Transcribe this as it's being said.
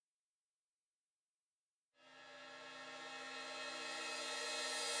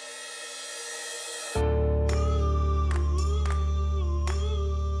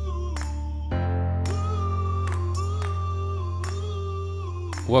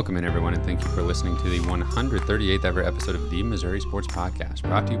Welcome in, everyone, and thank you for listening to the 138th ever episode of the Missouri Sports Podcast,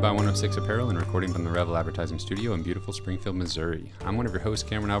 brought to you by 106 Apparel and recording from the Revel Advertising Studio in beautiful Springfield, Missouri. I'm one of your hosts,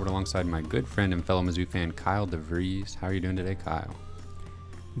 Cameron Albert, alongside my good friend and fellow Mizzou fan, Kyle DeVries. How are you doing today, Kyle?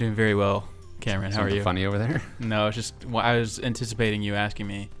 Doing very well, Cameron. How are you? Funny over there? No, it's just I was anticipating you asking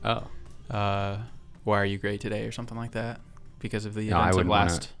me. Oh. Why are you great today or something like that? Because of the events I of wouldn't want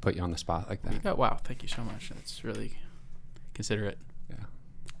to last. put you on the spot like that. Wow, thank you so much. That's really considerate. Yeah.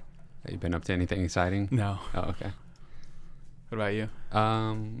 Have you been up to anything exciting? No. Oh, okay. What about you?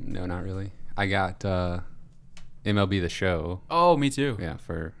 No, not really. I got MLB The Show. Oh, me too. Yeah,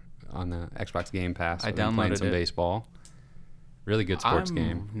 on the Xbox Game Pass. I I've been playing downloaded some it. baseball. Really good sports I'm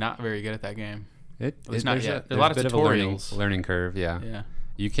game. not very good at that game. At least not yet. There's a a lot of bit tutorials. of a learning curve, yeah. Yeah.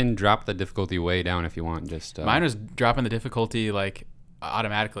 You can drop the difficulty way down if you want. Just Mine was dropping the difficulty like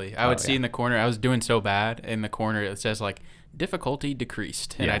automatically. I would see in the corner. I was doing so bad in the corner. It says like difficulty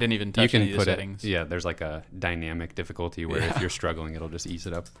decreased, and I didn't even touch any of the settings. Yeah, there's like a dynamic difficulty where if you're struggling, it'll just ease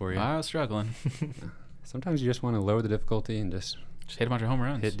it up for you. I was struggling. Sometimes you just want to lower the difficulty and just hit a bunch of home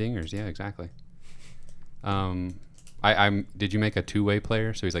runs. Hit dingers. Yeah, exactly. Did you make a two-way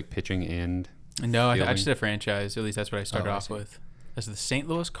player? So he's like pitching and No, I fielding? just did a franchise. At least that's what I started off with. That's the St.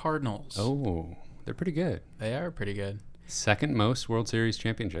 Louis Cardinals. Oh, they're pretty good. They are pretty good. Second most World Series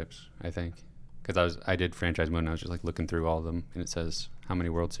championships, I think. Because I did franchise mode and I was just like looking through all of them, and it says how many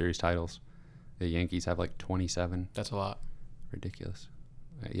World Series titles. The Yankees have like 27. That's a lot. Ridiculous.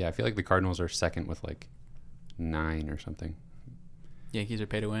 Yeah, I feel like the Cardinals are second with like 9 or something. Yankees are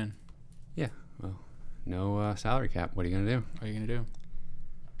pay to win. Yeah, well, no salary cap. What are you going to do? What are you going to do?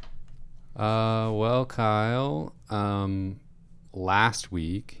 Well, Kyle, last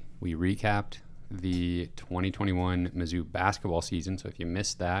week we recapped the 2021 Mizzou basketball season. So if you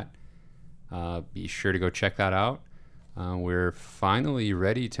missed that, be sure to go check that out. We're finally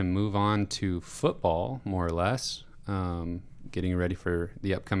ready to move on to football, more or less, getting ready for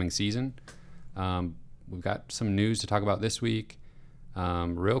the upcoming season. We've got some news to talk about this week.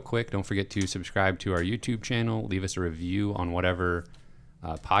 Real quick, don't forget to subscribe to our YouTube channel. Leave us a review on whatever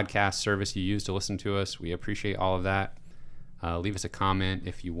podcast service you use to listen to us. We appreciate all of that. Leave us a comment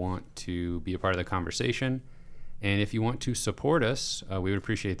if you want to be a part of the conversation. And if you want to support us, we would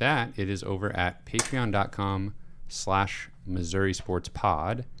appreciate that. It is over at patreon.com/Missouri Sports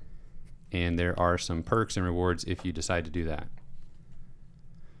Pod. And there are some perks and rewards if you decide to do that.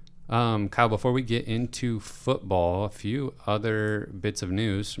 Kyle, before we get into football, a few other bits of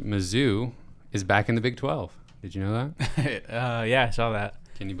news. Mizzou is back in the Big 12. Did you know that? Yeah, I saw that.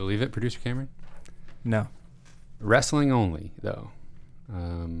 Can you believe it, Producer Cameron? No. Wrestling only, though.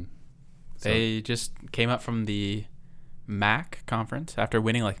 They just came up from the MAC conference after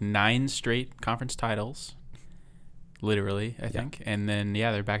winning like 9 straight conference titles. Literally, I think. And then,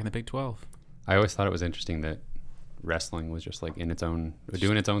 they're back in the Big 12. I always thought it was interesting that wrestling was just like in its own,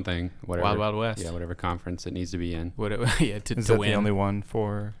 doing its own thing. Whatever, Wild, Wild West. Yeah, whatever conference it needs to be in. To Is that win. the only one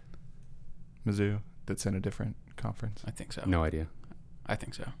for Mizzou that's in a different conference? I think so. No idea. I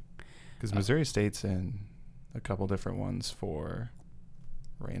think so. Because Missouri State's in a couple different ones for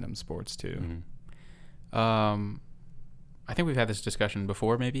random sports too. Mm-hmm. I think we've had this discussion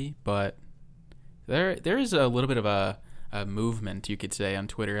before, maybe, but there is a little bit of a movement, you could say, on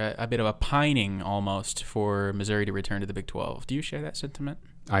Twitter, a bit of a pining almost for Missouri to return to the Big 12. Do you share that sentiment?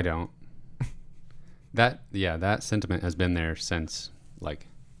 I don't. That sentiment has been there since like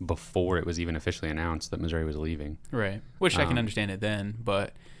before it was even officially announced that Missouri was leaving. Right. Which I can understand it then,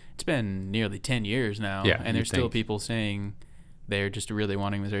 but it's been nearly 10 years now, and there's still people saying they're just really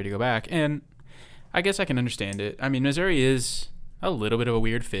wanting Missouri to go back. And I guess I can understand it. I mean, Missouri is a little bit of a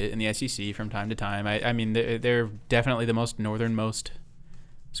weird fit in the SEC from time to time. I mean, they're definitely the most northernmost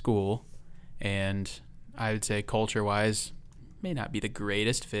school, and I would say culture-wise may not be the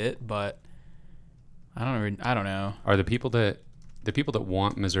greatest fit, but I don't know. Are the people that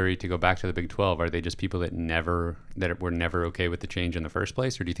want Missouri to go back to the Big 12, are they just people that were never okay with the change in the first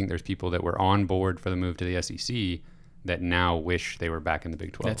place, or do you think there's people that were on board for the move to the SEC that now wish they were back in the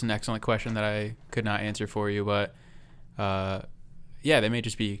Big 12? That's an excellent question that I could not answer for you, but they may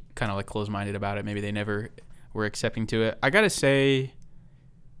just be kind of like closed-minded about it. Maybe they never were accepting to it. I got to say,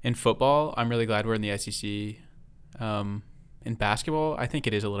 in football, I'm really glad we're in the SEC. In basketball, I think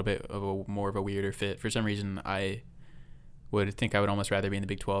it is a little bit of more of a weirder fit. For some reason, I would think I would almost rather be in the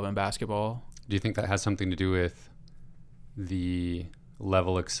Big 12 in basketball. Do you think that has something to do with the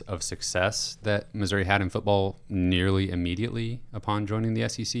level of success that Missouri had in football nearly immediately upon joining the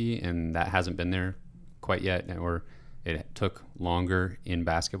SEC, and that hasn't been there quite yet, or it took longer in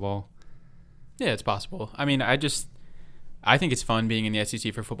basketball? Yeah, it's possible. I mean, I think it's fun being in the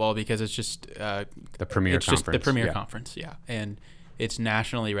SEC for football because it's just the premier conference. Just the premier conference, yeah. And it's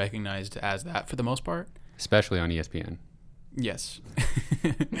nationally recognized as that for the most part. Especially on ESPN. Yes.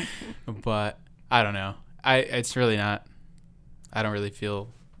 But I don't know. It's really not. I don't really feel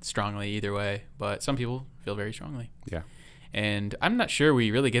strongly either way, but some people feel very strongly. Yeah. And I'm not sure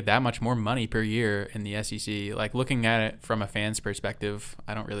we really get that much more money per year in the SEC. Like, looking at it from a fan's perspective,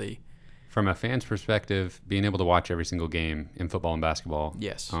 I don't really... From a fan's perspective, being able to watch every single game in football and basketball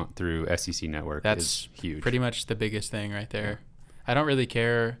through SEC Network is huge. Pretty much the biggest thing right there. I don't really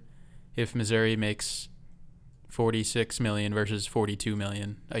care if Missouri makes $46 million versus $42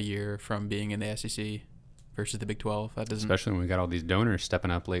 million a year from being in the SEC versus the Big 12. That doesn't... Especially when we got all these donors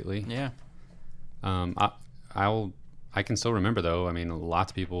stepping up lately. Yeah. I can still remember, though. I mean,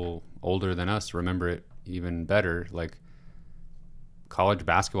 lots of people older than us remember it even better. Like, college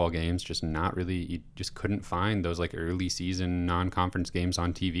basketball games, just not really, you just couldn't find those like early season non-conference games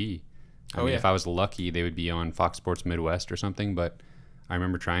on TV. I mean, if I was lucky, they would be on Fox Sports Midwest or something, but I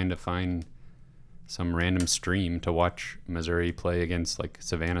remember trying to find some random stream to watch Missouri play against like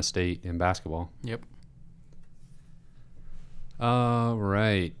Savannah State in basketball. Yep. All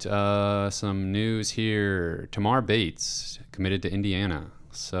right. Some news here. Tamar Bates committed to Indiana,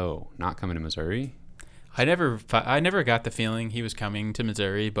 so not coming to Missouri. I never got the feeling he was coming to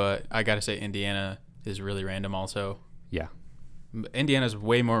Missouri, but I got to say Indiana is really random also. Yeah. Indiana's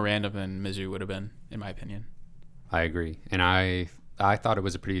way more random than Mizzou would have been, in my opinion. I agree. And I thought it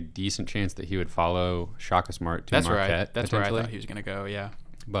was a pretty decent chance that he would follow Shaka Smart to Marquette. That's where I thought he was going to go, yeah.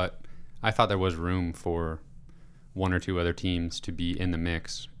 But I thought there was room for one or two other teams to be in the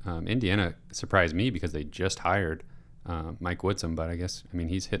mix. Indiana surprised me because they just hired Mike Woodson, but I guess, I mean,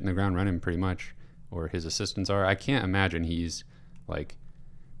 he's hitting the ground running pretty much, or his assistants are. I can't imagine he's like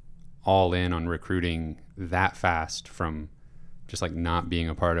all in on recruiting that fast from just like not being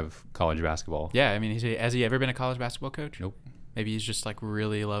a part of college basketball. Yeah, I mean, has he ever been a college basketball coach? Nope. Maybe he's just like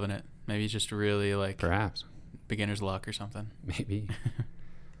really loving it. Maybe he's just really like perhaps beginner's luck or something. Maybe.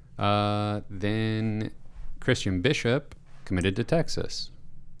 Then Christian Bishop committed to Texas.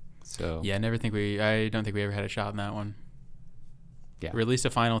 So yeah, I don't think we ever had a shot in that one. Yeah. Released a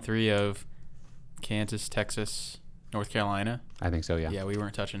final three of Kansas, Texas, North Carolina. I think so, yeah. Yeah, we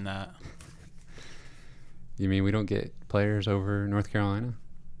weren't touching that. You mean we don't get players over North Carolina?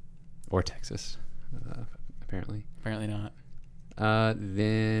 Or Texas, apparently. Apparently not.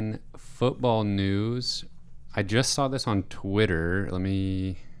 Then football news. I just saw this on Twitter. Let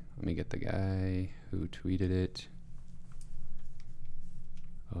me get the guy who tweeted it.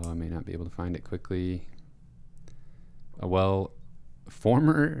 Oh, I may not be able to find it quickly.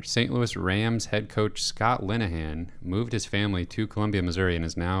 Former St. Louis Rams head coach Scott Linehan moved his family to Columbia, Missouri, and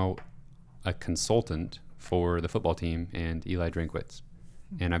is now a consultant for the football team and Eli Drinkwitz.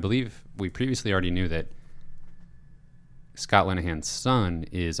 And I believe we previously already knew that Scott Linehan's son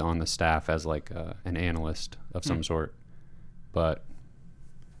is on the staff as like an analyst of some sort. But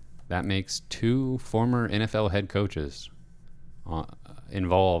that makes two former NFL head coaches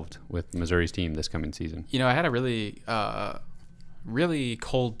involved with Missouri's team this coming season. You know, I had a really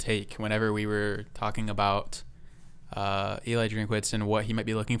cold take whenever we were talking about Eli Drinkwitz and what he might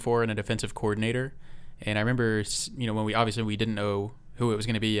be looking for in a defensive coordinator. And I remember, you know, when we didn't know who it was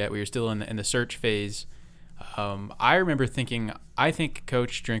going to be yet. We were still in the search phase. I remember thinking, I think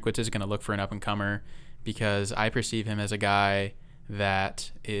Coach Drinkwitz is going to look for an up-and-comer because I perceive him as a guy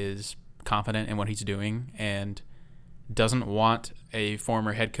that is confident in what he's doing and doesn't want a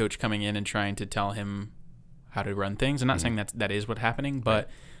former head coach coming in and trying to tell him how to run things. I'm not saying that is what's happening, but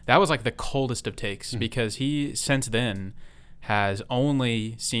that was like the coldest of takes because he, since then, has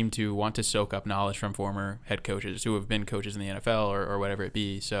only seemed to want to soak up knowledge from former head coaches who have been coaches in the NFL or whatever it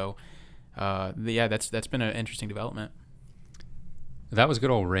be. So, that's been an interesting development. That was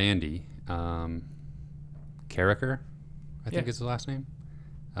good old Randy Carricker, I think is his last name,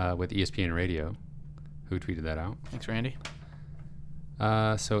 with ESPN Radio, who tweeted that out. Thanks, Randy.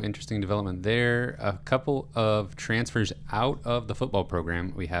 So interesting development there. A couple of transfers out of the football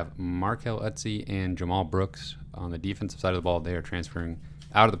program. We have Markel Utze and Jamal Brooks on the defensive side of the ball. They are transferring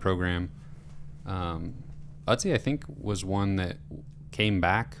out of the program. Utze, I think, was one that came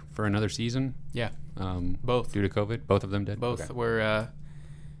back for another season. Yeah. Both. Due to COVID? Both of them did? Both were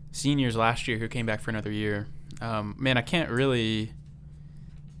seniors last year who came back for another year. Man, I can't really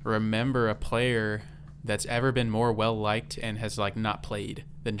remember a player that's ever been more well-liked and has, like, not played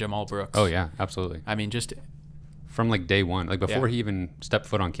than Jamal Brooks. Oh, yeah, absolutely. I mean, just... From, like, day one. Like, before he even stepped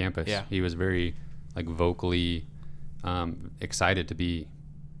foot on campus, he was very, like, vocally excited to be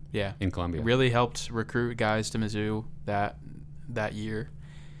Yeah. in Columbia. It really helped recruit guys to Mizzou that year.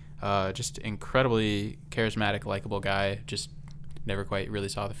 Just incredibly charismatic, likable guy. Just never quite really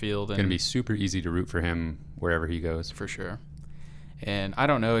saw the field. It's going to be super easy to root for him wherever he goes. For sure. And I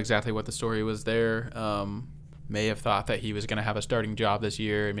don't know exactly what the story was there. May have thought that he was going to have a starting job this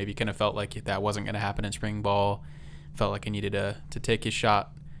year, and maybe kind of felt like that wasn't going to happen in spring ball. Felt like he needed to take his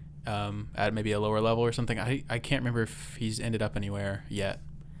shot at maybe a lower level or something. I can't remember if he's ended up anywhere yet,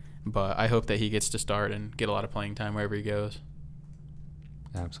 but I hope that he gets to start and get a lot of playing time wherever he goes.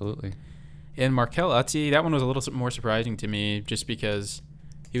 Absolutely. And Markel Utzi, that one was a little more surprising to me just because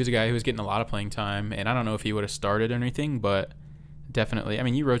he was a guy who was getting a lot of playing time, and I don't know if he would have started or anything, but definitely. I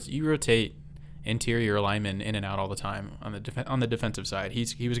mean, you rotate interior linemen in and out all the time on the defensive side.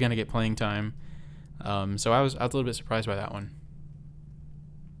 He was going to get playing time, so I was a little bit surprised by that one.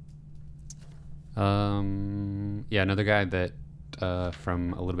 Yeah, another guy that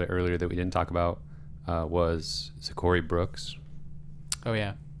from a little bit earlier that we didn't talk about was Zachary Brooks. Oh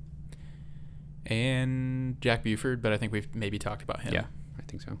yeah, and Jack Buford, but I think we've maybe talked about him. Yeah, I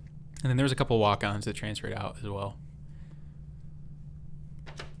think so. And then there was a couple walk-ons that transferred out as well.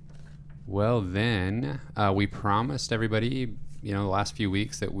 Well, then we promised everybody, the last few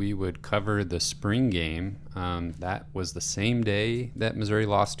weeks that we would cover the spring game. That was the same day that Missouri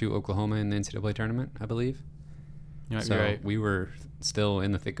lost to Oklahoma in the NCAA tournament, I believe. You might so be right. We were still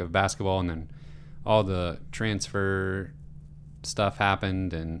in the thick of basketball, and then all the transfer stuff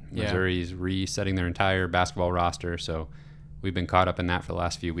happened, and Missouri's resetting their entire basketball roster. So we've been caught up in that for the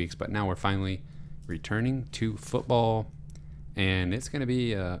last few weeks, but now we're finally returning to football. And it's going to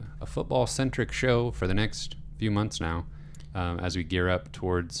be a football-centric show for the next few months now, as we gear up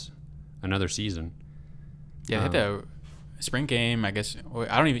towards another season. Yeah, hit the spring game. I guess you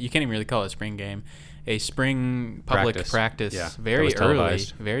can't even really call it a spring game. A spring public practice, yeah, very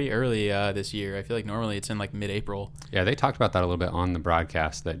early this year. I feel like normally it's in like mid-April. Yeah, they talked about that a little bit on the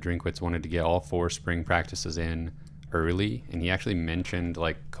broadcast, that Drinkwitz wanted to get all 4 spring practices in early, and he actually mentioned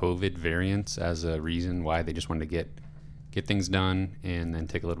like COVID variants as a reason why they just wanted to get things done and then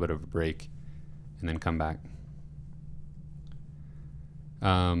take a little bit of a break and then come back.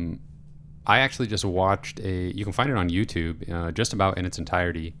 I actually just watched you can find it on YouTube, just about in its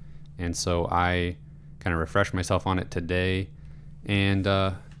entirety. And so I kind of refreshed myself on it today. And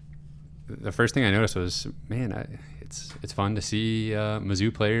the first thing I noticed was, man, it's fun to see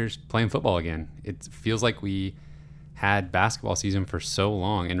Mizzou players playing football again. It feels like we had basketball season for so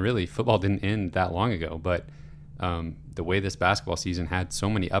long, and really football didn't end that long ago, but the way this basketball season had so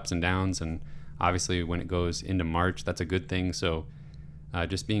many ups and downs, and obviously when it goes into March, that's a good thing. So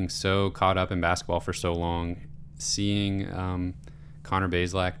just being so caught up in basketball for so long, seeing Connor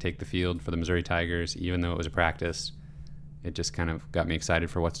Bazelak take the field for the Missouri Tigers, even though it was a practice, it just kind of got me excited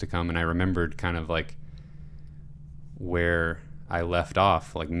for what's to come. And I remembered kind of like where I left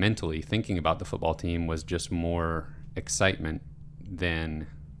off, like mentally thinking about the football team was just more excitement than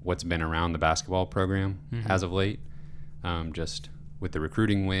what's been around the basketball program as of late, just with the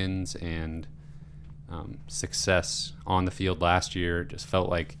recruiting wins and success on the field last year. Just felt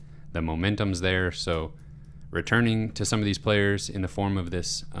like the momentum's there. So returning to some of these players in the form of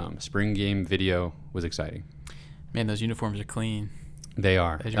this spring game video was exciting. Man, those uniforms are clean. They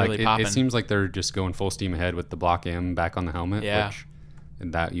are. They're really popping. It seems like they're just going full steam ahead with the Block M back on the helmet, which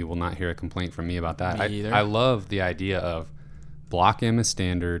that you will not hear a complaint from me about that. Me either. I love the idea of Block M as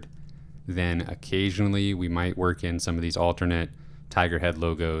standard, then occasionally we might work in some of these alternate tiger head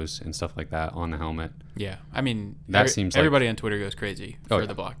logos and stuff like that on the helmet. Yeah, I mean, seems everybody on Twitter goes crazy for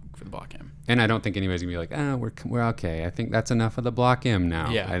the block M. And I don't think anybody's gonna be like, we're okay. I think that's enough of the Block M now.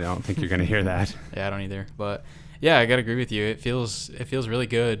 Yeah. I don't think you're gonna hear that. Yeah, I don't either. But yeah, I gotta agree with you. It feels really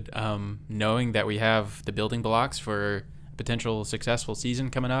good, knowing that we have the building blocks for a potential successful season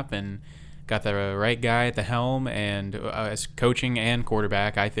coming up, and got the right guy at the helm, and as coaching and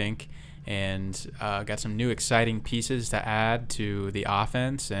quarterback, I think. And got some new exciting pieces to add to the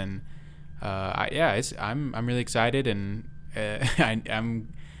offense, and I'm really excited, and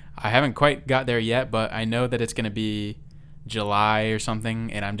I haven't quite got there yet, but I know that it's going to be July or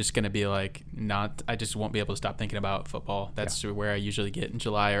something, and I'm just going to be like, I just won't be able to stop thinking about football. That's where I usually get in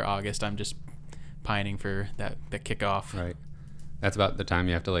July or August. I'm just pining for the kickoff. Right. That's about the time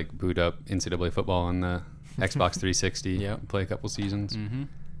you have to like boot up NCAA football on the Xbox 360 and play a couple seasons. Mm-hmm.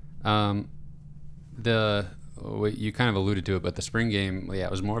 You kind of alluded to it, but the spring game, it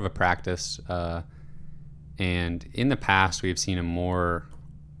was more of a practice. And in the past, we've seen a more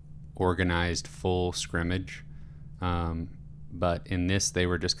organized full scrimmage. But in this, they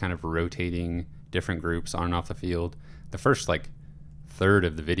were just kind of rotating different groups on and off the field. The first third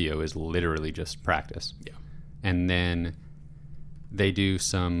of the video is literally just practice. Yeah. And then they do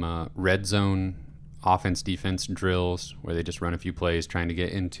some red zone offense defense drills where they just run a few plays trying to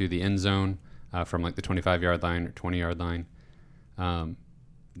get into the end zone from like the 25-yard line or 20-yard line.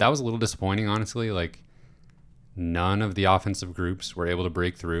 That was a little disappointing, honestly. Like, none of the offensive groups were able to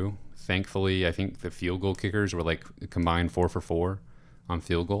break through. Thankfully, I think the field goal kickers were like combined 4 for 4 on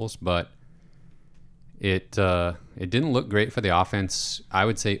field goals, but it didn't look great for the offense, I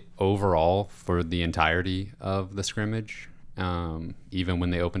would say, overall for the entirety of the scrimmage. Even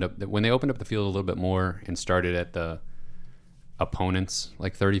when they opened up the field a little bit more and started at the opponent's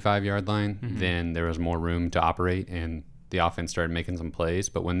like 35-yard line, then there was more room to operate and the offense started making some plays.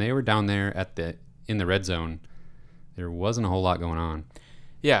 But when they were down there in the red zone, there wasn't a whole lot going on.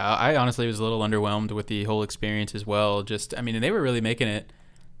 Yeah, I honestly was a little underwhelmed with the whole experience as well. And they were really making it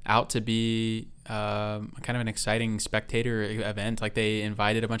out to be kind of an exciting spectator event. Like, they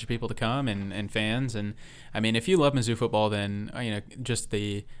invited a bunch of people to come and fans. And I mean, if you love Mizzou football, then just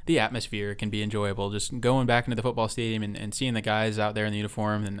the atmosphere can be enjoyable. Just going back into the football stadium and seeing the guys out there in the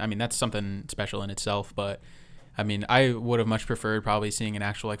uniform, and I mean, that's something special in itself. But I mean, I would have much preferred probably seeing an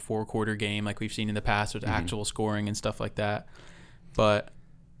actual like 4-quarter game like we've seen in the past with actual scoring and stuff like that. But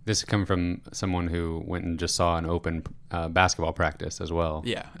this is coming from someone who went and just saw an open basketball practice as well.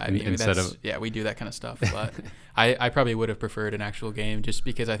 Yeah, I mean, we do that kind of stuff. But I probably would have preferred an actual game just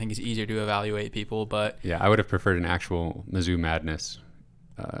because I think it's easier to evaluate people. But yeah, I would have preferred an actual Mizzou Madness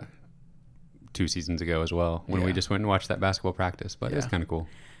 2 seasons ago as well, when we just went and watched that basketball practice. But it was kind of cool.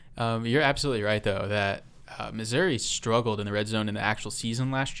 You're absolutely right, though, that Missouri struggled in the red zone in the actual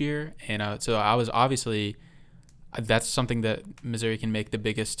season last year. And so I was obviously... That's something that Missouri can make the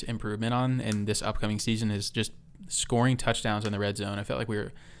biggest improvement on in this upcoming season, is just scoring touchdowns in the red zone. I felt like we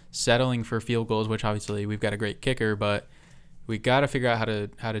were settling for field goals, which obviously we've got a great kicker, but we got to figure out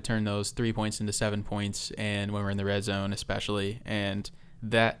how to turn those 3 points into 7 points, and when we're in the red zone especially. And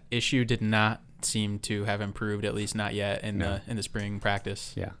that issue did not seem to have improved, at least not yet in the spring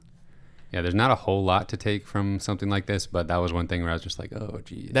practice. Yeah, there's not a whole lot to take from something like this, but that was one thing where I was just like, oh,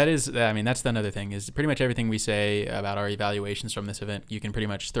 geez. That's another thing, is pretty much everything we say about our evaluations from this event, you can pretty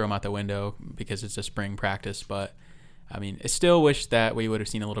much throw them out the window because it's a spring practice. But, I mean, I still wish that we would have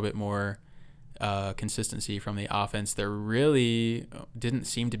seen a little bit more consistency from the offense. There really didn't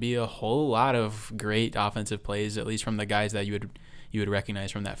seem to be a whole lot of great offensive plays, at least from the guys that you would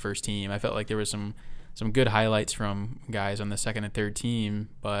recognize from that first team. I felt like there was some good highlights from guys on the second and third team,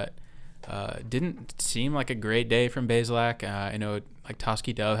 but... didn't seem like a great day from Bazelak. I know like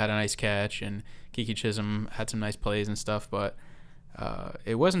Toski Dove had a nice catch and Kiki Chisholm had some nice plays and stuff, but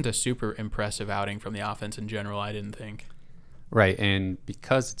it wasn't a super impressive outing from the offense in general, I didn't think. Right, and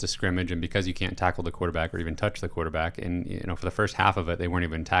because it's a scrimmage and because you can't tackle the quarterback or even touch the quarterback, and for the first half of it they weren't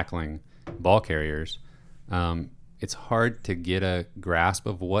even tackling ball carriers, it's hard to get a grasp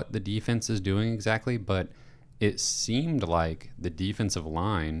of what the defense is doing exactly, but it seemed like the defensive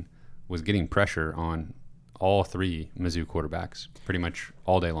line was getting pressure on all 3 Mizzou quarterbacks pretty much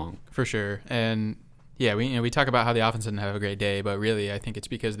all day long. For sure. And yeah, we talk about how the offense didn't have a great day, but really I think it's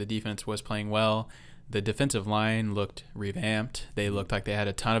because the defense was playing well. The defensive line looked revamped. They looked like they had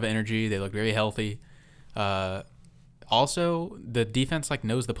a ton of energy. They looked very healthy. Also, the defense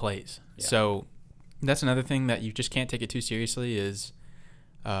knows the plays. Yeah. So that's another thing that you just can't take it too seriously is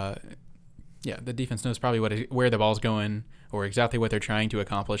the defense knows probably where the ball's going or exactly what they're trying to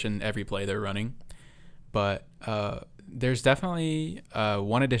accomplish in every play they're running. But there's definitely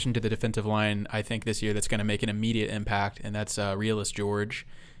one addition to the defensive line, I think, this year that's going to make an immediate impact, and that's Realist George.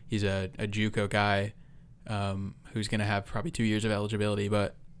 He's a JUCO guy who's going to have probably 2 years of eligibility,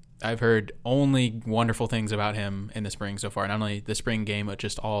 but I've heard only wonderful things about him in the spring so far. Not only the spring game, but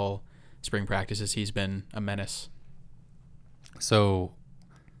just all spring practices, he's been a menace. So...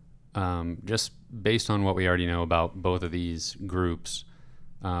 just based on what we already know about both of these groups,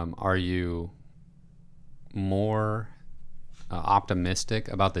 are you more optimistic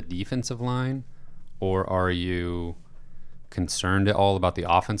about the defensive line, or are you concerned at all about the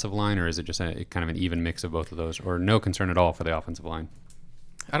offensive line, or is it just kind of an even mix of both of those, or no concern at all for the offensive line?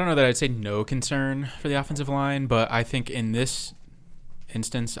 I don't know that I'd say no concern for the offensive line, but I think in this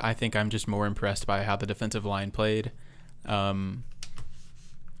instance, I think I'm just more impressed by how the defensive line played. A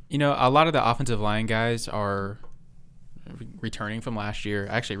lot of the offensive line guys are returning from last year.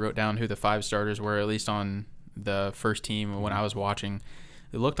 I actually wrote down who the 5 starters were, at least on the first team when I was watching.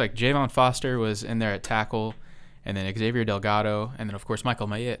 It looked like Javon Foster was in there at tackle, and then Xavier Delgado, and then, of course, Michael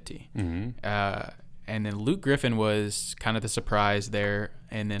Maietti. And then Luke Griffin was kind of the surprise there,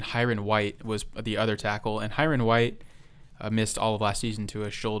 and then Hiron White was the other tackle. And Hiron White, missed all of last season to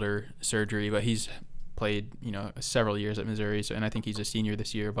a shoulder surgery, but he's played, several years at Missouri, and I think he's a senior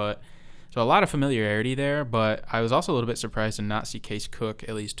this year. But so a lot of familiarity there, but I was also a little bit surprised to not see Case Cook,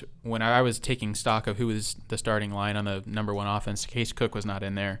 at least when I was taking stock of who was the starting line on the number one offense. Case Cook was not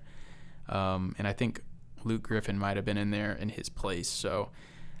in there, and I think Luke Griffin might have been in there in his place. So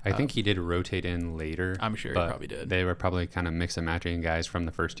I think he did rotate in later. I'm sure he probably did. They were probably kind of mix and matching guys from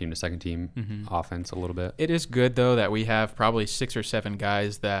the first team to second team offense a little bit. It is good, though, that we have probably 6 or 7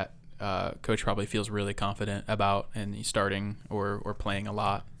 guys that coach probably feels really confident about and he's starting or playing a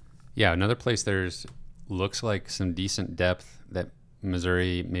lot. Yeah, another place looks like some decent depth that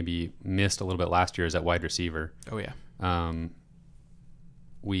Missouri maybe missed a little bit last year is at wide receiver. Oh, yeah.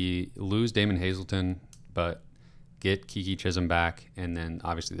 We lose Damon Hazleton, but get Kiki Chisholm back, and then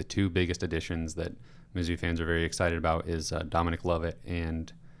obviously the 2 biggest additions that Mizzou fans are very excited about is Dominic Lovett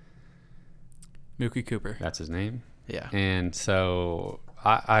and Mookie Cooper. That's his name? Yeah. And so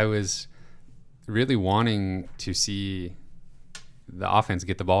I was really wanting to see the offense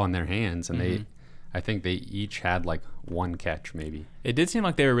get the ball in their hands, and I think they each had like 1 catch maybe. It did seem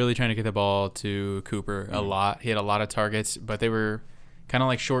like they were really trying to get the ball to Cooper a lot. He had a lot of targets, but they were kind of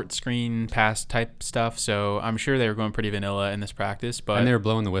like short screen pass type stuff, so I'm sure they were going pretty vanilla in this practice. And they were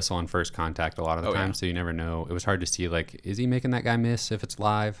blowing the whistle on first contact a lot of the time, so you never know. It was hard to see, like, is he making that guy miss if it's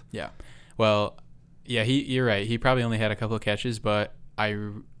live? Yeah. Well, yeah, you're right. He probably only had a couple of catches, but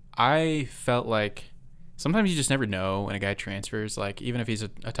I felt like sometimes you just never know when a guy transfers. Like, even if he's a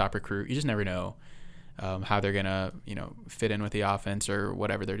top recruit, you just never know how they're going to, fit in with the offense or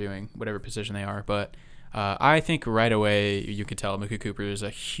whatever they're doing, whatever position they are. But I think right away you could tell Mookie Cooper is a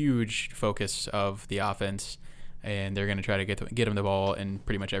huge focus of the offense, and they're going to try to get him the ball in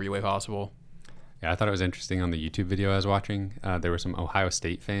pretty much every way possible. Yeah, I thought it was interesting on the YouTube video I was watching. There were some Ohio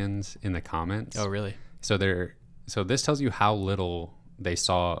State fans in the comments. Oh, really? So this tells you how little they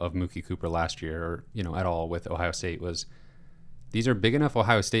saw of Mookie Cooper last year, or at all with Ohio State. Was these are big enough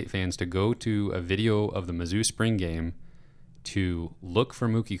Ohio State fans to go to a video of the Mizzou spring game to look for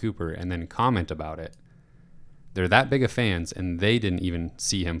Mookie Cooper and then comment about it. They're that big of fans, and they didn't even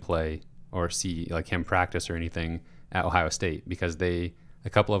see him play or see like him practice or anything at Ohio State, because a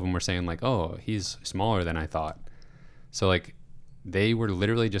couple of them were saying like, oh, he's smaller than I thought. So like they were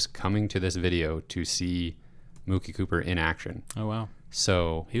literally just coming to this video to see Mookie Cooper in action. Oh, wow.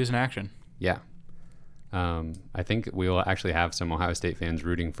 So he was in action. Yeah. I think we will actually have some Ohio State fans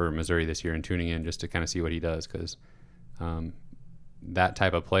rooting for Missouri this year and tuning in just to kind of see what he does, because that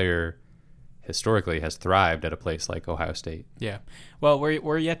type of player historically has thrived at a place like Ohio State. Yeah. Well,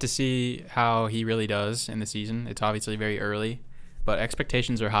 we're yet to see how he really does in the season. It's obviously very early, but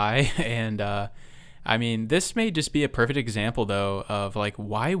expectations are high. And, I mean, this may just be a perfect example, though, of like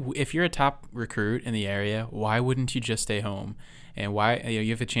why, if you're a top recruit in the area, why wouldn't you just stay home? And why you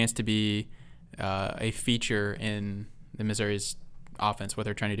have a chance to be a feature in the Missouri's offense, what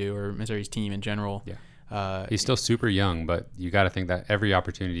they're trying to do, or Missouri's team in general. Yeah. He's still super young, but you got to think that every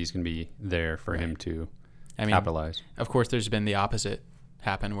opportunity is going to be there for him to capitalize. Of course, there's been the opposite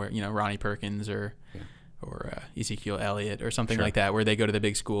happen where, Ronnie Perkins or Ezekiel Elliott or something like that, where they go to the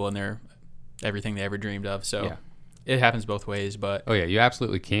big school and they're everything they ever dreamed of. So it happens both ways. But oh, yeah, you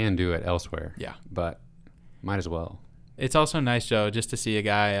absolutely can do it elsewhere. Yeah. But might as well. It's also nice, Joe, just to see a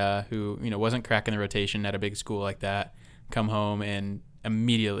guy who, wasn't cracking the rotation at a big school like that come home and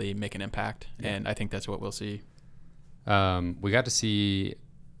immediately make an impact. Yeah. And I think that's what we'll see. We got to see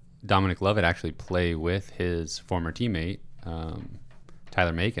Dominic Lovett actually play with his former teammate,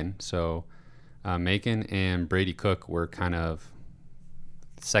 Tyler Macon. So Macon and Brady Cook were kind of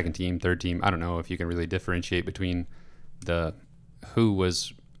second team, third team. I don't know if you can really differentiate between who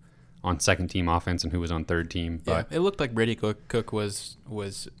was on second team offense and who was on third team. But yeah, it looked like Brady Cook was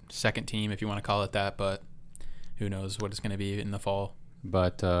second team, if you want to call it that, but who knows what it's going to be in the fall.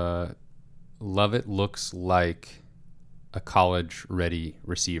 But Lovett looks like a college-ready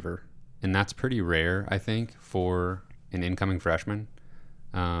receiver, and that's pretty rare, I think, for an incoming freshman,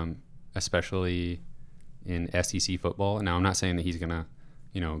 especially in SEC football. Now, I'm not saying that he's going to,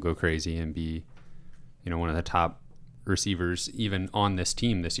 go crazy and be, one of the top receivers even on this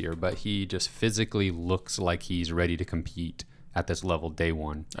team this year, but he just physically looks like he's ready to compete at this level day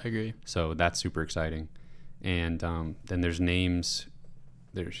one. I agree. So that's super exciting. And then there's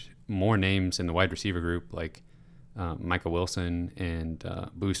more names in the wide receiver group, like Micah Wilson and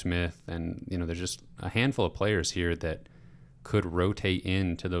Boo Smith, and there's just a handful of players here that could rotate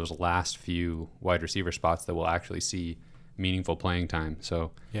into those last few wide receiver spots that we'll actually see meaningful playing time.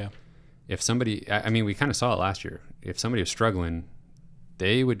 So yeah, if somebody, we kind of saw it last year. If somebody was struggling,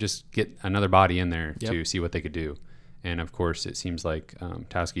 they would just get another body in there to see what they could do. And of course, it seems like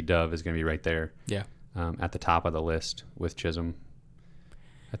Towski Dove is going to be right there. Yeah. At the top of the list with Chisholm.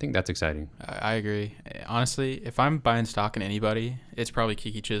 I think that's exciting. I agree. Honestly, if I'm buying stock in anybody, it's probably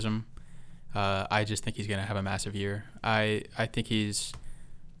Kiki Chisholm. I just think he's going to have a massive year. I think he's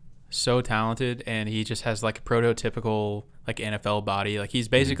so talented, and he just has like a prototypical like NFL body. Like he's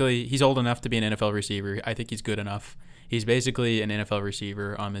basically he's old enough to be an NFL receiver. I think he's good enough. He's basically an NFL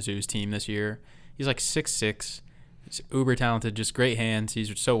receiver on Mizzou's team this year. He's like 6'6". He's uber talented, just great hands.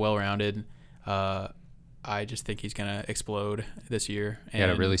 He's so well-rounded. I just think he's going to explode this year. He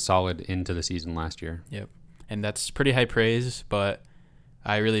had a really solid into the season last year. Yep. And that's pretty high praise, but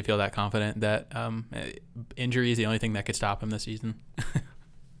I really feel that confident that injury is the only thing that could stop him this season.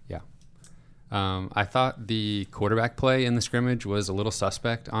 Yeah. I thought the quarterback play in the scrimmage was a little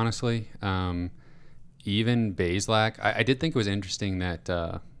suspect, honestly. Even Bazelak, I did think it was interesting that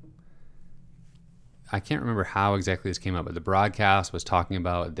I can't remember how exactly this came up, but the broadcast was talking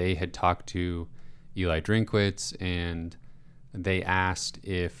about they had talked to Eli Drinkwitz, and they asked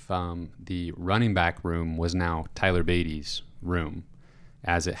if the running back room was now Tyler Beatty's room,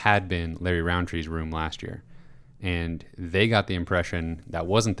 as it had been Larry Roundtree's room last year. And they got the impression that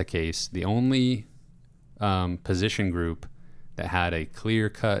wasn't the case. The only position group that had a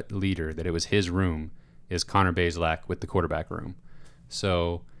clear-cut leader, that it was his room, is Connor Bazelak with the quarterback room.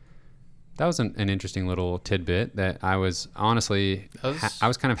 So that was an interesting little tidbit that I was honestly, I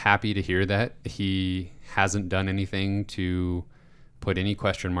was kind of happy to hear that he hasn't done anything to put any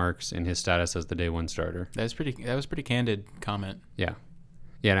question marks in his status as the day one starter. That was pretty candid comment. Yeah.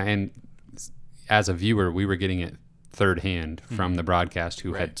 Yeah. And as a viewer, we were getting it third hand from the broadcast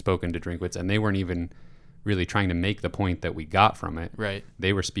who had spoken to Drinkwitz, and they weren't even really trying to make the point that we got from it. Right.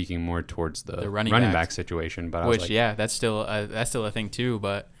 They were speaking more towards the running back situation. But which, that's still a thing too.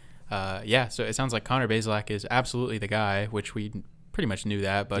 But so it sounds like Connor Bazelak is absolutely the guy, which we pretty much knew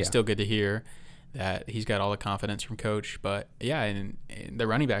that, but it's still good to hear that he's got all the confidence from coach. But and the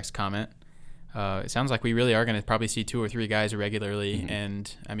running backs comment, it sounds like we really are going to probably see 2 or 3 guys regularly.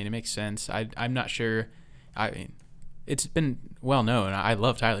 And I mean, it makes sense. I'm not sure. I mean, it's been well known. I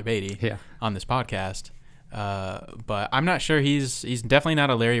love Tyler Beatty on this podcast. But I'm not sure he's definitely not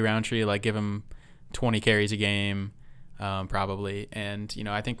a Larry Roundtree, like give him 20 carries a game. Probably. And,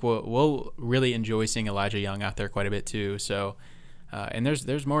 I think we'll really enjoy seeing Elijah Young out there quite a bit too. So, and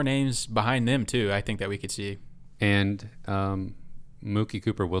there's more names behind them too, I think, that we could see. And Mookie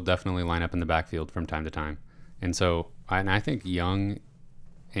Cooper will definitely line up in the backfield from time to time. And so, I think Young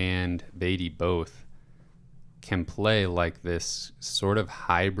and Beatty both can play like this sort of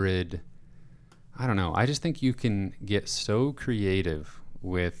hybrid. I don't know. I just think you can get so creative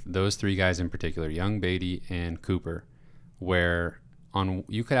with those 3 guys in particular, Young, Beatty, and Cooper, where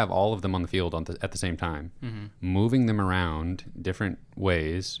you could have all of them on the field at the same time, moving them around different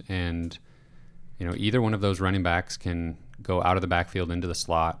ways, and either one of those running backs can go out of the backfield into the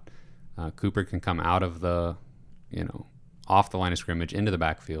slot. Cooper can come out of the off the line of scrimmage into the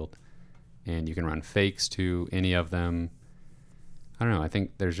backfield, and you can run fakes to any of them. I don't know. I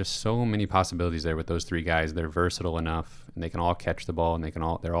think there's just so many possibilities there with those 3 guys. They're versatile enough, and they can all catch the ball, and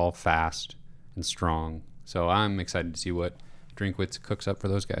they're all fast and strong. So I'm excited to see what Drinkwitz cooks up for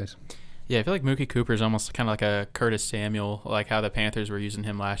those guys. Yeah, I feel like Mookie Cooper is almost kind of like a Curtis Samuel, like how the Panthers were using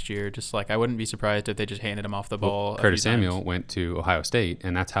him last year. Just like I wouldn't be surprised if they just handed him off the ball. Curtis Samuel went to Ohio State,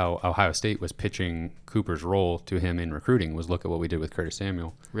 and that's how Ohio State was pitching Cooper's role to him in recruiting, was look at what we did with Curtis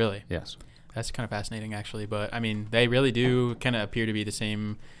Samuel. Really? Yes. That's kind of fascinating, actually. But, I mean, they really do kind of appear to be the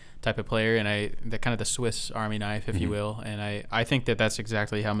same type of player, and they're kind of the Swiss Army knife, if you will. And I think that's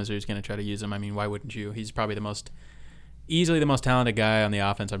exactly how Mizzou's going to try to use him. I mean, why wouldn't you? He's probably easily the most talented guy on the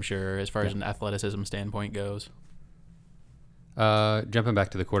offense, I'm sure, as far as an athleticism standpoint goes. Jumping back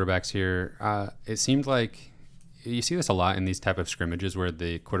to the quarterbacks here, it seemed like you see this a lot in these type of scrimmages where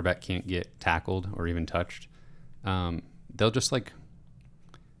the quarterback can't get tackled or even touched. They'll just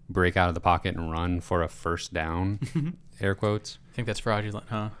break out of the pocket and run for a first down, air quotes. I think that's fraudulent,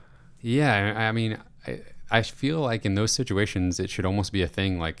 huh? Yeah, I mean, I feel like in those situations it should almost be a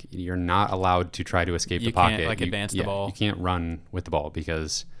thing. Like, you're not allowed to try to escape the pocket. You can't advance the ball. You can't run with the ball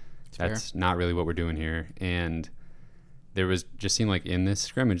because that's not really what we're doing here. And there was just seemed like in this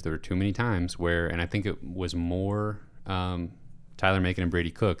scrimmage there were too many times where, and I think it was more Tyler Macon and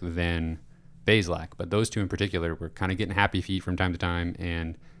Brady Cook than Bazelak, but those 2 in particular were kind of getting happy feet from time to time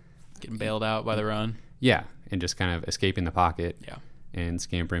and getting bailed out by the run. Yeah, and just kind of escaping the pocket. Yeah. And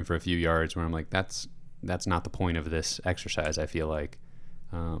scampering for a few yards, where I'm like, that's not the point of this exercise, I feel like.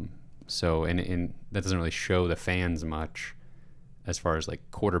 So and that doesn't really show the fans much as far as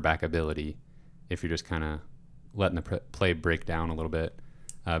quarterback ability if you're just kind of letting the play break down a little bit.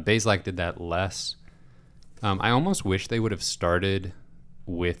 Bazelak did that less. I almost wish they would have started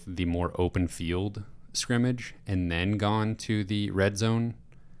with the more open field scrimmage and then gone to the red zone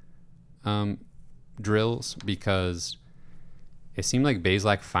drills, because it seemed like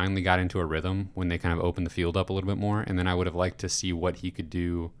Bazelak finally got into a rhythm when they kind of opened the field up a little bit more, and then I would have liked to see what he could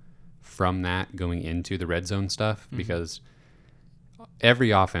do from that going into the red zone stuff, because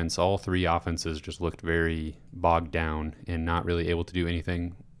every offense, all three offenses, just looked very bogged down and not really able to do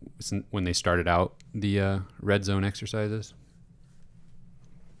anything when they started out the red zone exercises.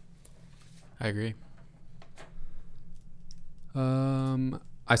 I agree.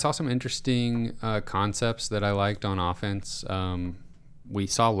 I saw some interesting concepts that I liked on offense. We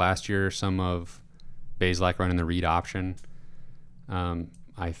saw last year some of Bazelak running the read option.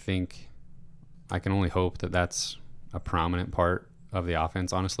 I think I can only hope that that's a prominent part of the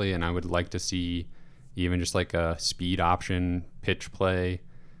offense, honestly, and I would like to see even just like a speed option pitch play,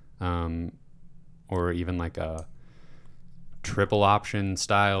 or even like a triple option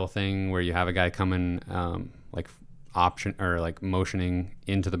style thing where you have a guy coming like option or like motioning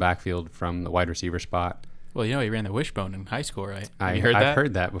into the backfield from the wide receiver spot. Well, he ran the wishbone in high school, right? I've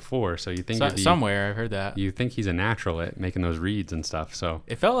heard that before. So you think somewhere I've heard that. You think he's a natural at making those reads and stuff. So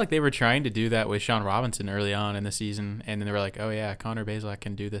it felt like they were trying to do that with Sean Robinson early on in the season, and then they were like, "Oh yeah, Connor Bazelak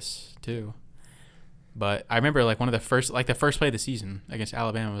can do this too." But I remember like the first play of the season against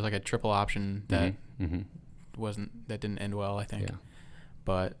Alabama was like a triple option that didn't end well, I think. Yeah.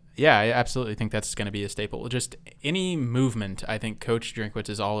 But yeah, I absolutely think that's going to be a staple. Just any movement, I think Coach Drinkwitz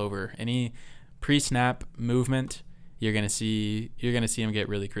is all over. Any pre-snap movement, you're gonna see him get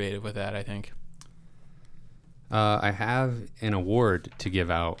really creative with that, I think. I have an award to give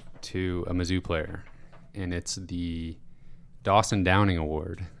out to a Mizzou player, and it's the Dawson Downing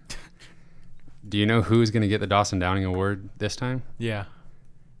Award. Do you know who's going to get the Dawson Downing Award this time? Yeah,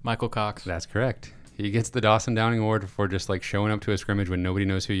 Michael Cox. That's correct. He gets the Dawson Downing Award for just like showing up to a scrimmage when nobody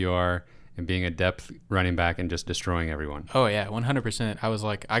knows who you are and being a depth running back and just destroying everyone. Oh, yeah, 100%. I was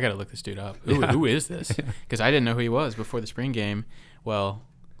like, I got to look this dude up. Who is this? Because I didn't know who he was before the spring game. Well,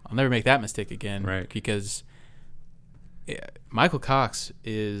 I'll never make that mistake again. Right. Because Michael Cox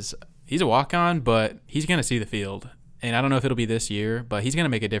he's a walk-on, but he's going to see the field. And I don't know if it'll be this year, but he's going to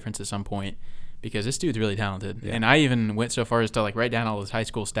make a difference at some point because this dude's really talented. Yeah. And I even went so far as to like write down all his high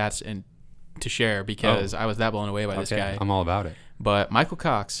school stats and to share because I was that blown away by this guy. I'm all about it. But Michael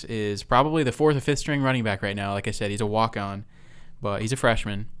Cox is probably the fourth or fifth string running back right now. Like I said, he's a walk-on, but he's a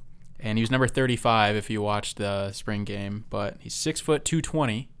freshman. And he was number 35 if you watched the spring game. But he's 6 foot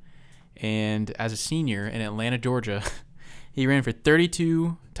 220. And as a senior in Atlanta, Georgia, he ran for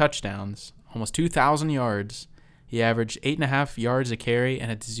 32 touchdowns, almost 2,000 yards. He averaged 8.5 yards a carry and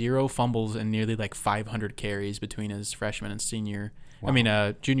had 0 fumbles and nearly like 500 carries between his freshman and senior.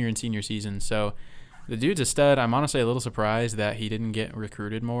 Wow. Junior and senior season. So the dude's a stud. I'm honestly a little surprised that he didn't get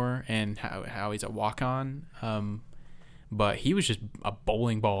recruited more and how he's a walk-on. But he was just a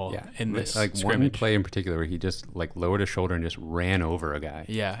bowling ball in this scrimmage. One play in particular where he just like lowered his shoulder and just ran over a guy.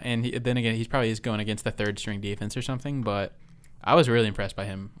 Yeah, and then again, he probably is going against the third string defense or something, but I was really impressed by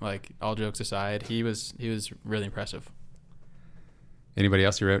him. Like, all jokes aside, he was really impressive. Anybody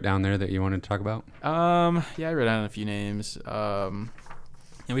else you wrote down there that you wanted to talk about? Yeah, I wrote down a few names. And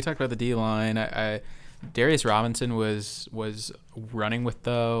we talked about the D-line. Darius Robinson was running with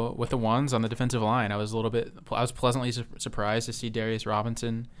the ones on the defensive line. I was pleasantly surprised to see Darius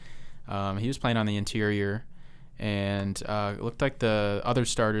Robinson. He was playing on the interior, and it looked like the other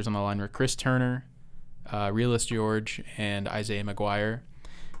starters on the line were Chris Turner, Realist George, and Isaiah McGuire.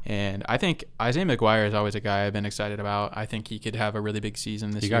 And I think Isaiah McGuire is always a guy I've been excited about. I think he could have a really big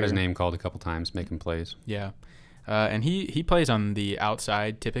season this year. He got his name called a couple times, making plays. Yeah. And he plays on the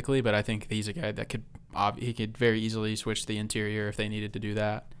outside typically, but I think he's a guy that could very easily switch to the interior if they needed to do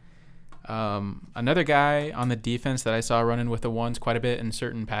that. Another guy on the defense that I saw running with the ones quite a bit in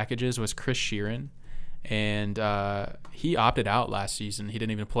certain packages was Chris Sheeran. And he opted out last season. He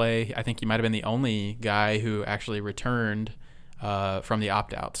didn't even play. I think he might have been the only guy who actually returned from the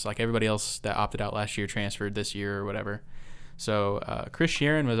opt-outs. Like everybody else that opted out last year transferred this year or whatever. So Chris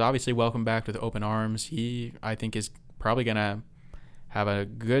Sheeran was obviously welcomed back with open arms. He, I think, is probably going to have a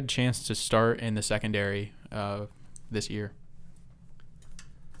good chance to start in the secondary this year.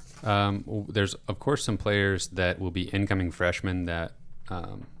 There's, of course, some players that will be incoming freshmen that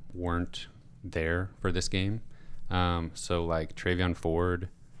weren't there for this game. So like Travion Ford,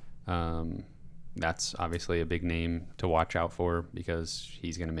 that's obviously a big name to watch out for because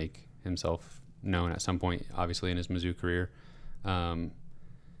he's going to make himself known at some point, obviously, in his Mizzou career.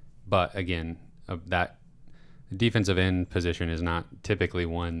 But again, that The defensive end position is not typically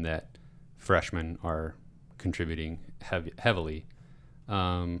one that freshmen are contributing heavily.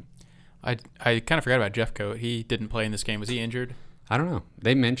 I kind of forgot about Jeff Coate. He didn't play in this game. Was he injured? I don't know.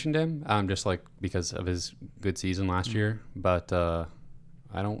 They mentioned him just like because of his good season last year, but I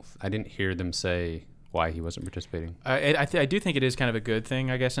didn't hear them say why he wasn't participating. I do think it is kind of a good thing,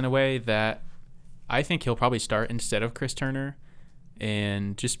 I guess, in a way, that I think he'll probably start instead of Chris Turner,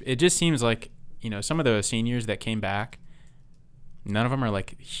 and it just seems like, you know, some of the seniors that came back, none of them are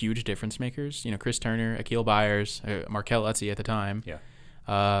like huge difference makers. You know, Chris Turner, Akil Byers, Markel Utzi at the time. Yeah.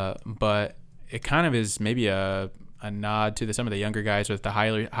 But it kind of is maybe a nod to some of the younger guys with the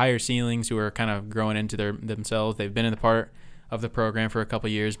higher ceilings who are kind of growing into themselves. They've been in the part of the program for a couple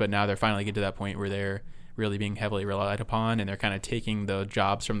of years, but now they're finally getting to that point where they're really being heavily relied upon, and they're kind of taking the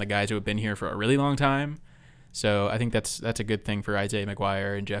jobs from the guys who have been here for a really long time. So I think that's a good thing for Isaiah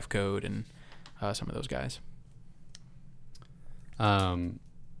McGuire and Jeff Coate and some of those guys.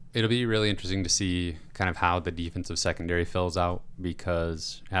 It'll be really interesting to see kind of how the defensive secondary fills out,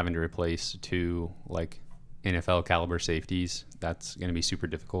 because having to replace two like NFL caliber safeties, that's going to be super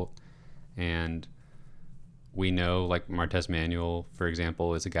difficult. And we know like Martez Manuel, for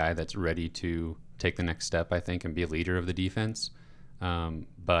example, is a guy that's ready to take the next step, I think, and be a leader of the defense.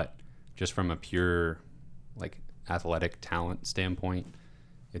 But just from a pure like athletic talent standpoint,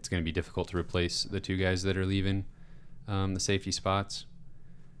 it's going to be difficult to replace the two guys that are leaving the safety spots.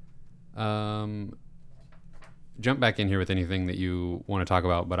 Jump back in here with anything that you want to talk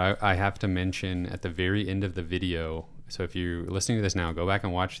about, but I have to mention at the very end of the video, so if you're listening to this now, go back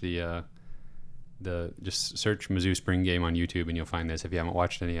and watch the just search Mizzou spring game on YouTube and you'll find this if you haven't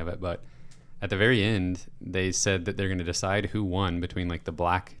watched any of it. But at the very end, they said that they're going to decide who won between like the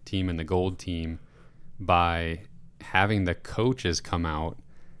black team and the gold team by having the coaches come out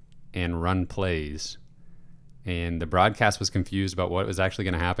and run plays. And the broadcast was confused about what was actually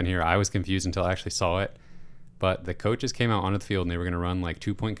going to happen here. I was confused until I actually saw it. But the coaches came out onto the field and they were going to run like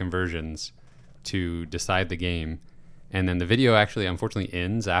 2-point conversions to decide the game. And then the video actually unfortunately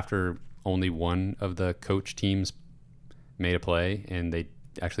ends after only one of the coach teams made a play, and they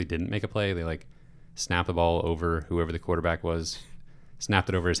actually didn't make a play. They like snapped the ball over whoever the quarterback was, snapped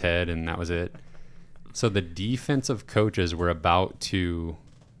it over his head, and that was it. So the defensive coaches were about to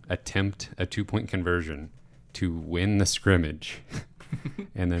attempt a 2-point conversion to win the scrimmage.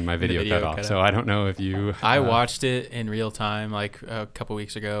 And then my video cut off. So I don't know if you... I watched it in real time like a couple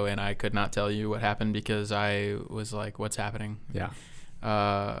weeks ago, and I could not tell you what happened because I was like, what's happening? Yeah.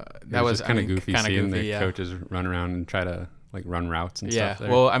 That was kind of goofy seeing the coaches run around and try to like run routes and stuff there.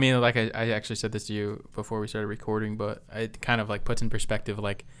 Well, I mean, like I actually said this to you before we started recording, but it kind of like puts in perspective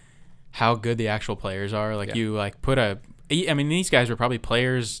like how good the actual players are. Like you like put a... I mean, these guys were probably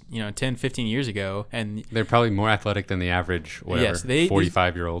players, 10, 15 years ago, and they're probably more athletic than the average,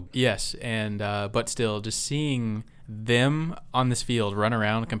 45-year-old. Yes, and but still, just seeing them on this field run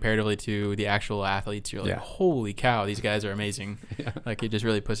around comparatively to the actual athletes, you're like, holy cow, these guys are amazing. Yeah. Like, it just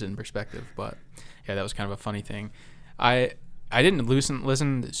really puts it in perspective. But yeah, that was kind of a funny thing. I didn't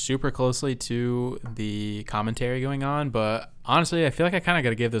listen super closely to the commentary going on, but honestly, I feel like I kind of got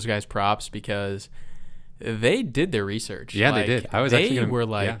to give those guys props because they did their research. Yeah, they did.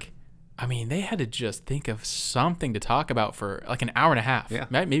 I mean, they had to just think of something to talk about for like an hour and a half,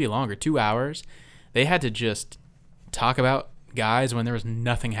 maybe longer, 2 hours. They had to just talk about guys when there was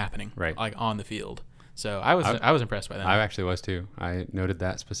nothing happening, like on the field. So I was impressed by that. I actually was too. I noted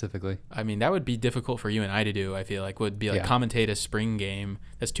that specifically. I mean, that would be difficult for you and I to do. I feel like would be like commentate a spring game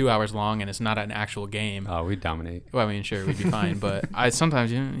that's 2 hours long and it's not an actual game. Oh, we'd dominate. Well, I mean, sure, we'd be fine, but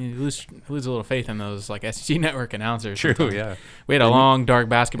sometimes you lose a little faith in those like SEC Network announcers. True, sometimes. Yeah. We had a long, dark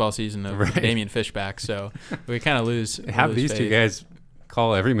basketball season of Damian Fishback, so we kind of lose. Have these two guys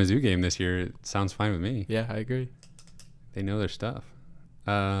call every Mizzou game this year. It sounds fine with me. Yeah, I agree. They know their stuff.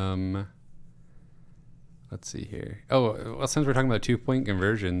 Let's see here. Oh, well, since we're talking about 2-point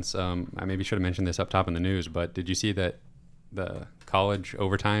conversions, I maybe should have mentioned this up top in the news, but did you see that the college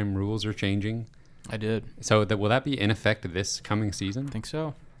overtime rules are changing? I did. So will that be in effect this coming season? I think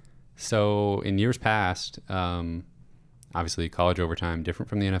so. So in years past, obviously college overtime, different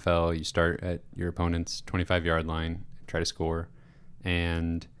from the NFL. You start at your opponent's 25-yard line, try to score,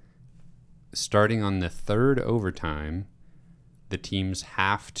 and starting on the third overtime, the teams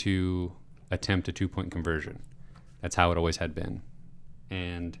have to attempt a 2-point conversion. That's how it always had been.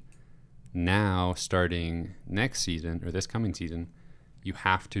 And now, starting next season, or this coming season, you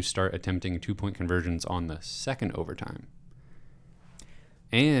have to start attempting 2-point conversions on the second overtime.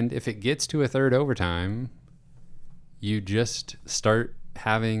 And if it gets to a third overtime, you just start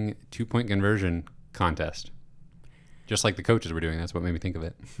having 2-point conversion contest. just like the coaches were doing. That's what made me think of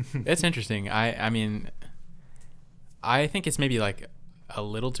it. It's interesting. I mean, I think it's maybe like a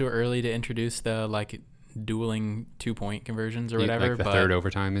little too early to introduce the like dueling 2-point conversions or whatever. Like the third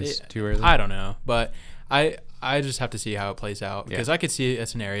overtime is too early? I don't know. But I just have to see how it plays out, because I could see a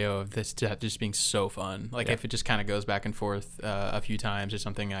scenario of this just being so fun. Like if it just kind of goes back and forth a few times or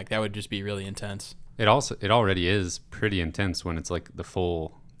something, like that would just be really intense. It already is pretty intense when it's like the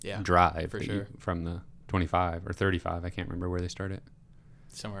full drive for sure. From the 25 or 35. I can't remember where they start it.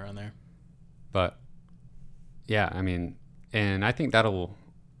 Somewhere around there. But yeah, I mean, and I think that'll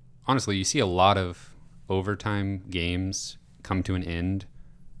honestly, you see a lot of overtime games come to an end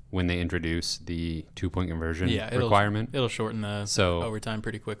when they introduce the 2-point conversion requirement. It'll shorten the overtime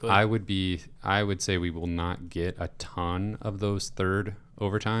pretty quickly. I would say we will not get a ton of those third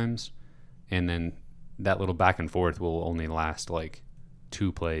overtimes, and then that little back and forth will only last like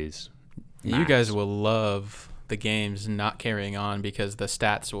 2 plays. Max. You guys will love the games not carrying on because the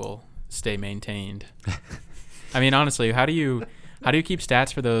stats will stay maintained. I mean, honestly, how do you keep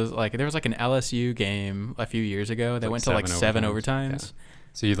stats for those? Like, there was like an LSU game a few years ago that went to like 7 overtimes. Yeah.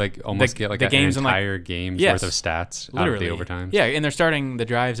 So you like almost get like an entire game's worth of stats out of the overtimes. Yeah, and they're starting the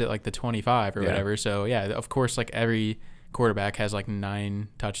drives at like the 25 or whatever. So yeah, of course, like every quarterback has like 9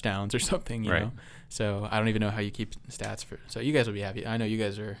 touchdowns or something, you know. So I don't even know how you keep stats for. So you guys will be happy. I know you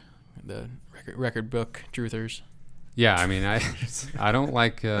guys are the record book truthers. Yeah, I mean, I don't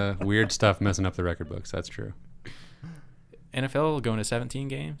like weird stuff messing up the record books. That's true. NFL going to 17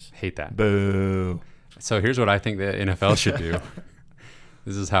 games. Hate that. Boo. So here's what I think the NFL should do.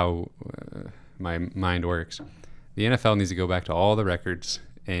 This is how my mind works. The NFL needs to go back to all the records,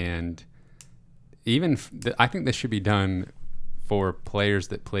 and even I think this should be done for players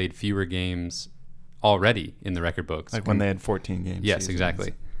that played fewer games already in the record books. Like when they had 14 games. Yes,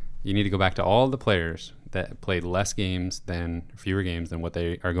 exactly. You need to go back to all the players that played fewer games than what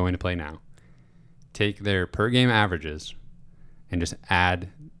they are going to play now. Take their per game averages and just add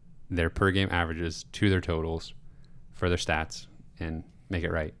their per game averages to their totals for their stats and make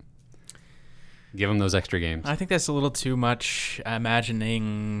it right. Give them those extra games. I think that's a little too much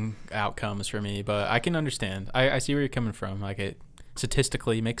imagining outcomes for me, but I can understand. I see where you're coming from. Like, it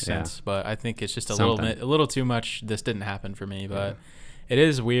statistically makes sense, but I think it's just a little too much. This didn't happen for me, but it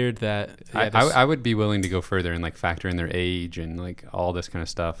is weird that I would be willing to go further and like factor in their age and like all this kind of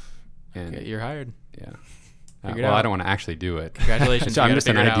stuff. And you're hired. Yeah. Well, I don't want to actually do it. Congratulations. So I'm just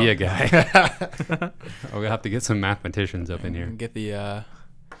an idea guy. We'll have to get some mathematicians up in here. Get the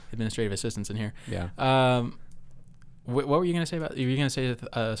administrative assistants in here. Yeah. What were you going to say about? Were you going to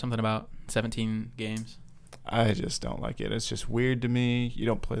say something about 17 games? I just don't like it. It's just weird to me. You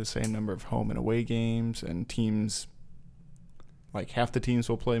don't play the same number of home and away games, and teams, like half the teams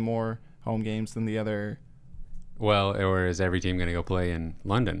will play more home games than the other. Well, or is every team going to go play in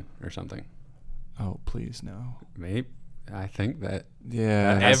London or something? Oh, please no. Maybe. I think that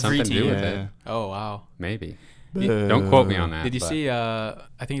that has something to do with it. Oh, wow. Maybe. Don't quote me on that. Did you see, I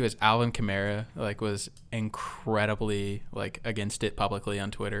think it was Alvin Kamara, like, was incredibly, like, against it publicly on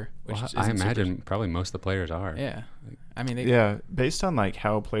Twitter. Which I imagine probably most of the players are. Yeah. I mean, based on, like,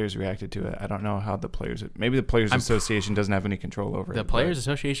 how players reacted to it, I don't know how the players... Maybe the Players Association doesn't have any control over it. The Players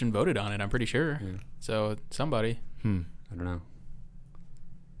Association voted on it, I'm pretty sure. Yeah. So, somebody. I don't know.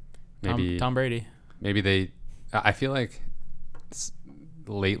 Maybe Tom Brady. Maybe I feel like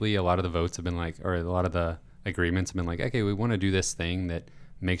lately a lot of the votes have been like, or a lot of the agreements have been like, okay, we want to do this thing that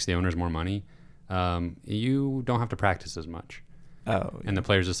makes the owners more money. You don't have to practice as much. Oh. And the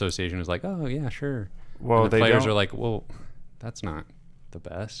Players Association is like, oh yeah, sure. Well, and the players are like, well, that's not the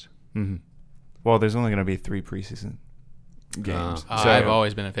best. Mm-hmm. Well, there's only going to be 3 preseason games. So I've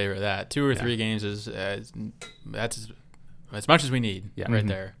always been in favor of that. 2 or 3 games is that's as much as we need right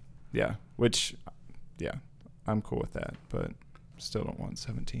there. Yeah, I'm cool with that, but still don't want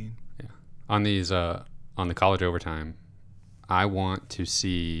 17. Yeah. On these, on the college overtime, I want to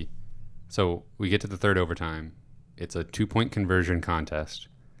see, so we get to the third overtime. It's a 2-point conversion contest.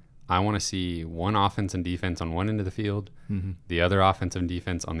 I want to see one offense and defense on one end of the field, the other offense and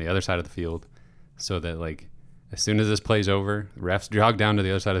defense on the other side of the field, so that like as soon as this play's over, refs jog down to the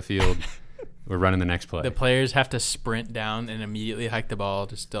other side of the field. We're running the next play. The players have to sprint down and immediately hike the ball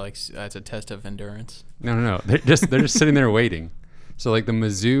just to like as a test of endurance. No. They're just sitting there waiting. So like the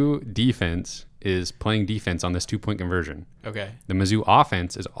Mizzou defense is playing defense on this 2-point conversion. Okay. The Mizzou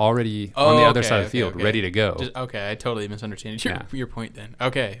offense is already on the other side of the field, ready to go. I totally misunderstood your point then.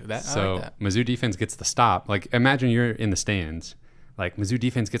 Okay. I like that. Mizzou defense gets the stop. Like imagine you're in the stands. Like Mizzou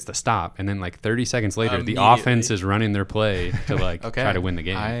defense gets the stop, and then like 30 seconds later, the offense is running their play to like try to win the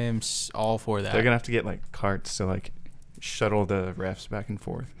game. I am all for that. They're gonna have to get like carts to like shuttle the refs back and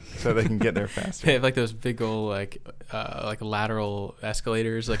forth so they can get there faster. They have like those big old like lateral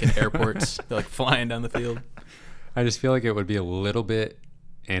escalators like in airports. They're like flying down the field. I just feel like it would be a little bit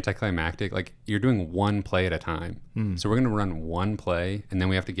anticlimactic. Like you're doing one play at a time. So we're going to run one play and then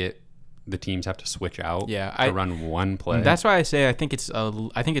we have to get the teams have to switch out to run one play. That's why I say I think it's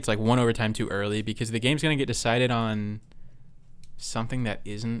like one overtime too early because the game's going to get decided on something that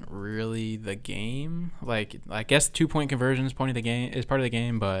isn't really the game. Like I guess 2-point conversion is part of the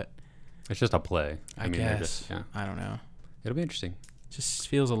game, but it's just a play. I guess. I don't know. It'll be interesting. It just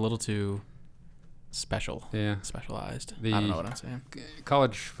feels a little too special. Yeah. Specialized. I don't know what I'm saying.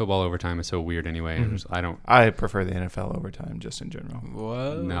 College football overtime is so weird anyway. I prefer the NFL overtime just in general.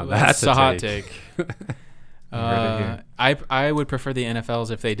 Whoa. No, that's a hot take. I would prefer the NFLs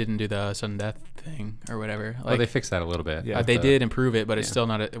if they didn't do the sudden death thing or whatever. Like, they fixed that a little bit. Yeah, they did improve it, but it's still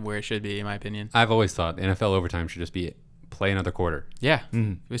not where it should be, in my opinion. I've always thought NFL overtime should just be play another quarter. Yeah.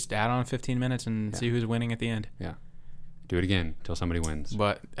 Just add on 15 minutes and see who's winning at the end. Yeah. Do it again until somebody wins.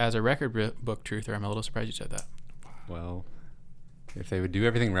 But as a record book truther, I'm a little surprised you said that. Well, if they would do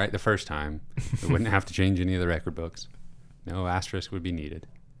everything right the first time, they wouldn't have to change any of the record books. No asterisk would be needed.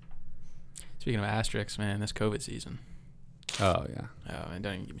 Speaking of asterisks, man, this COVID season. Oh, yeah. Oh, and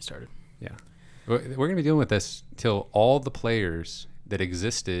don't even get me started. Yeah. We're going to be dealing with this till all the players that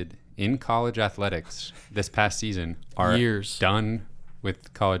existed in college athletics this past season are done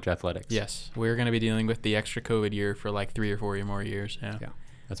with college athletics. Yes. We're going to be dealing with the extra COVID year for like 3 or 4 more years. Yeah.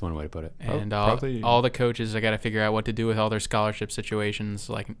 That's one way to put it. And all the coaches, I got to figure out what to do with all their scholarship situations.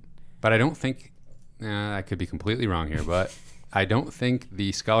 But I don't think, I could be completely wrong here, but I don't think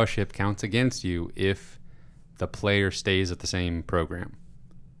the scholarship counts against you if the player stays at the same program.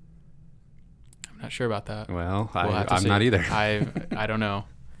 I'm not sure about that. Well, I'm not either. I don't know,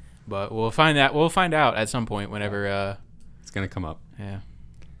 but we'll find that. We'll find out at some point whenever it's gonna come up. Yeah.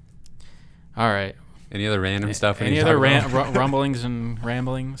 All right. Any other random stuff? Any other rumblings and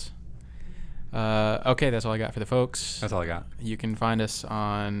ramblings? Okay, that's all I got for the folks. That's all I got. You can find us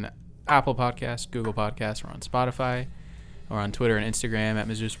on Apple Podcasts, Google Podcasts, or on Spotify, or on Twitter and Instagram at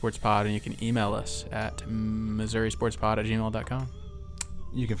Mizzou Sports Pod, and you can email us at MissouriSportsPod@gmail.com.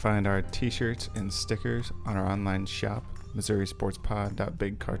 You can find our t-shirts and stickers on our online shop,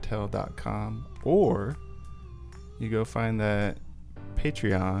 MissouriSportsPod.BigCartel.com, or you go find that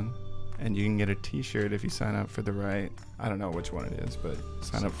Patreon, and you can get a t-shirt if you sign up for the right, I don't know which one it is, but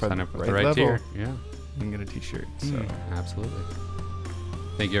sign up for the right level. Tier. Yeah. You can get a t-shirt. So absolutely.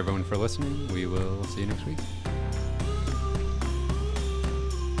 Thank you everyone for listening. We will see you next week.